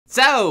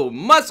So,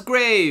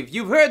 Musgrave,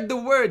 you've heard the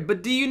word,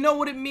 but do you know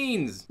what it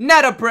means?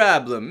 Not a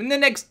problem. In the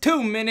next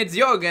 2 minutes,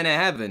 you're gonna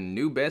have a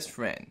new best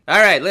friend.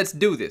 Alright, let's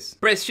do this.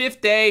 Press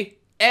Shift A,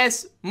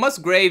 S,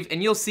 Musgrave,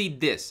 and you'll see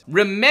this.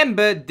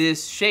 Remember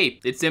this shape.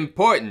 It's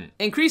important.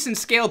 Increase in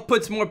scale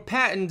puts more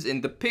patterns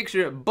in the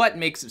picture, but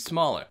makes it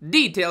smaller.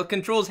 Detail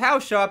controls how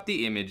sharp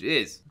the image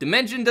is.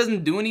 Dimension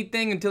doesn't do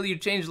anything until you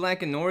change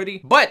Lackanority,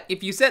 but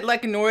if you set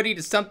Lackanority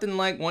to something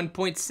like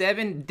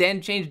 1.7,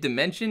 then change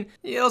dimension,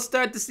 you'll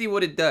start to see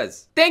what it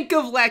does. Think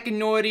of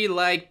Lackanority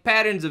like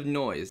patterns of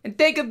noise, and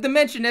think of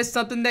dimension as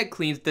something that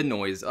cleans the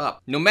noise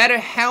up. No matter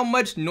how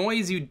much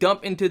noise you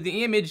dump into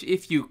the image,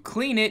 if you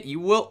clean it, you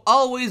will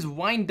always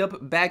wind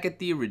up back at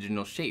the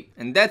original shape.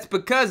 And that's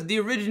because the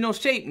original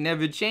shape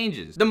never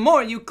changes. The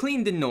more you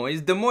clean the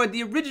noise, the more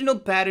the original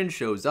pattern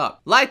shows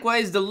up.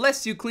 Likewise, the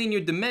less you clean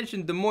your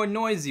dimension, the more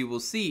noise you will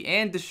see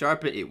and the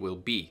sharper it will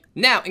be.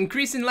 Now,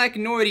 increasing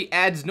Lackanority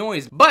adds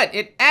noise, but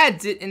it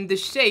adds it in the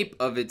shape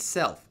of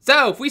itself.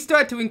 So, if we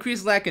start to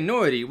increase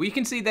Lackanority, we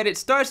can see that it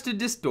starts to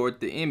distort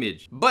the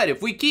image. But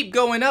if we keep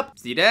going up,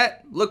 see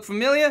that? Look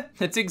familiar?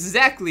 That's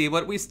exactly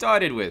what we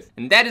started with.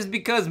 And that is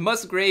because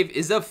Musgrave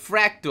is a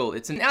fractal.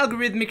 It's an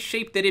algorithmic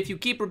shape that if you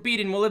keep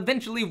repeating will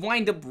eventually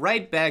wind up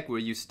right back where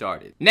you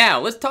started.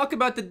 Now, let's talk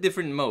about the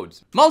different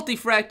modes.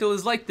 Multifractal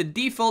is like the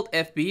default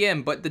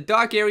FBM, but the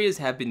dark areas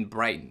have been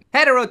brightened.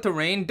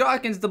 Heteroterrain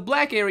darkens the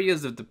black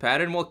areas of the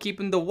pattern while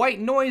keeping the white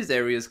noise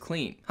areas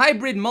clean.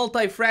 Hybrid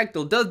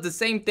multifractal does the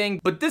same thing,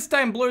 but this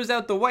time blurs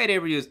out the white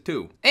areas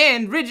too.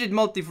 And rigid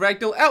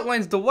multifractal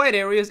outlines the white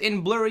areas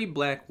in blurry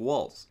black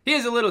walls.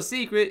 Here's a little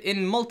secret: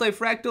 in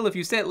multifractal, if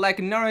you set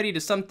Lackanority to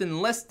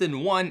something less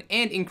than 1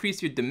 and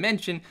increase your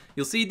dimension,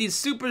 you'll see these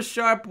super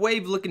sharp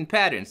wave looking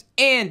patterns.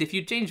 And if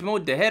you change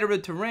mode to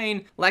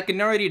heteroterrain,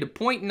 Lackanority to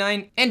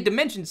 0.9, and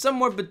dimension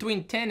somewhere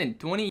between 10 and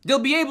 20, you'll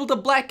be able to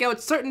black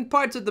out certain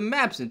parts of the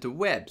maps into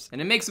webs,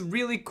 and it makes a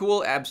really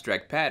cool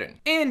abstract pattern.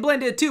 In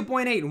Blender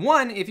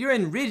 2.81, if you're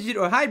in rigid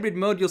or hybrid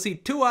mode, you'll see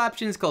two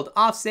options called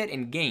offset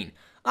and gain.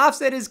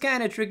 Offset is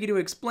kinda tricky to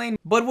explain,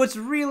 but what's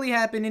really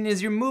happening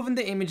is you're moving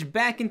the image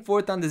back and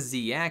forth on the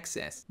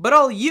Z-axis. But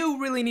all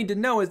you really need to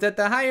know is that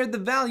the higher the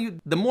value,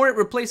 the more it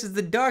replaces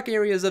the dark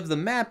areas of the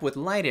map with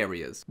light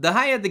areas. The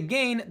higher the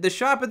gain, the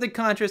sharper the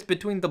contrast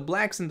between the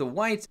blacks and the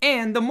whites,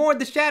 and the more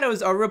the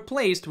shadows are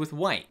replaced with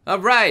white.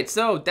 Alright,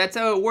 so that's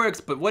how it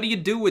works, but what do you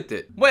do with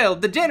it? Well,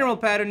 the general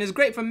pattern is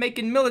great for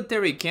making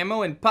military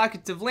camo and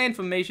pockets of land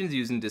formations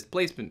using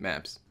displacement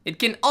maps. It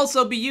can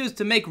also be used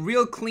to make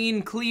real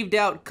clean, cleaved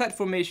out cut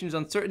formations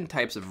on certain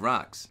types of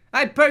rocks.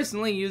 I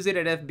personally use it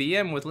at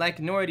FBM with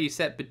Lackanority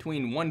set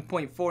between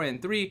 1.4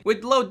 and 3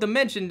 with low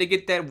dimension to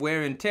get that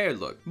wear and tear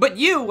look. But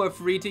you are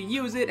free to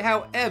use it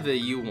however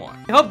you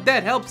want. I hope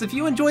that helps. If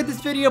you enjoyed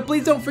this video,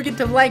 please don't forget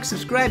to like,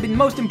 subscribe, and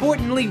most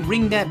importantly,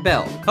 ring that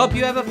bell. Hope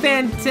you have a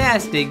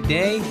fantastic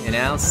day, and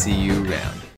I'll see you around.